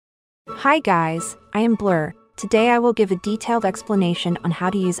Hi guys, I am Blurrr. Today I will give a detailed explanation on how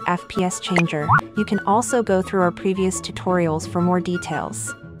to use FPS Changer. You can also go through our previous tutorials for more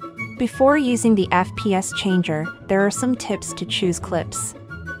details. Before using the FPS Changer, there are some tips to choose clips.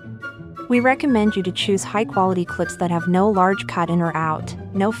 We recommend you to choose high-quality clips that have no large cut in or out,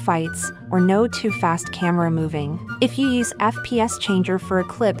 no fights, or no too fast camera moving. If you use FPS Changer for a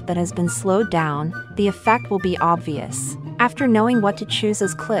clip that has been slowed down, the effect will be obvious. After knowing what to choose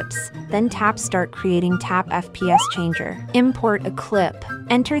as clips, then tap Start Creating, tap FPS Changer. Import a clip.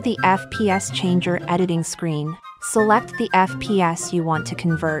 Enter the FPS Changer editing screen. Select the FPS you want to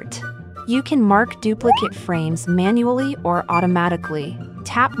convert. You can mark duplicate frames manually or automatically.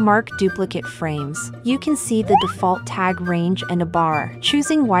 Tap Mark Duplicate Frames. You can see the default tag range and a bar.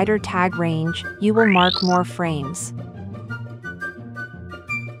 Choosing wider tag range, you will mark more frames.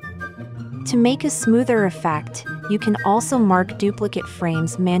 To make a smoother effect, you can also mark duplicate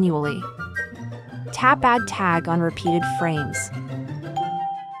frames manually. Tap Add Tag on repeated frames.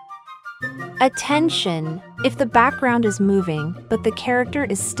 Attention! If the background is moving, but the character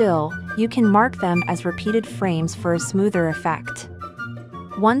is still, you can mark them as repeated frames for a smoother effect.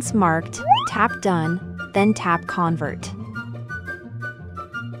 Once marked, tap Done, then tap Convert.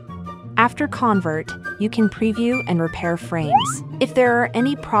 After Convert, you can preview and repair frames. If there are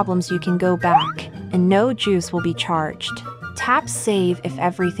any problems, you can go back, and no juice will be charged. Tap Save if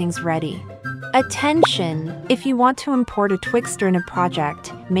everything's ready. Attention! If you want to import a Twixtor in a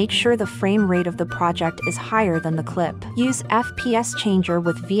project, make sure the frame rate of the project is higher than the clip. Use FPS Changer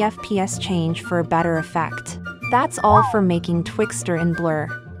with VFPS Change for a better effect. That's all for making Twixtor in Blurrr.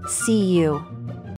 See you!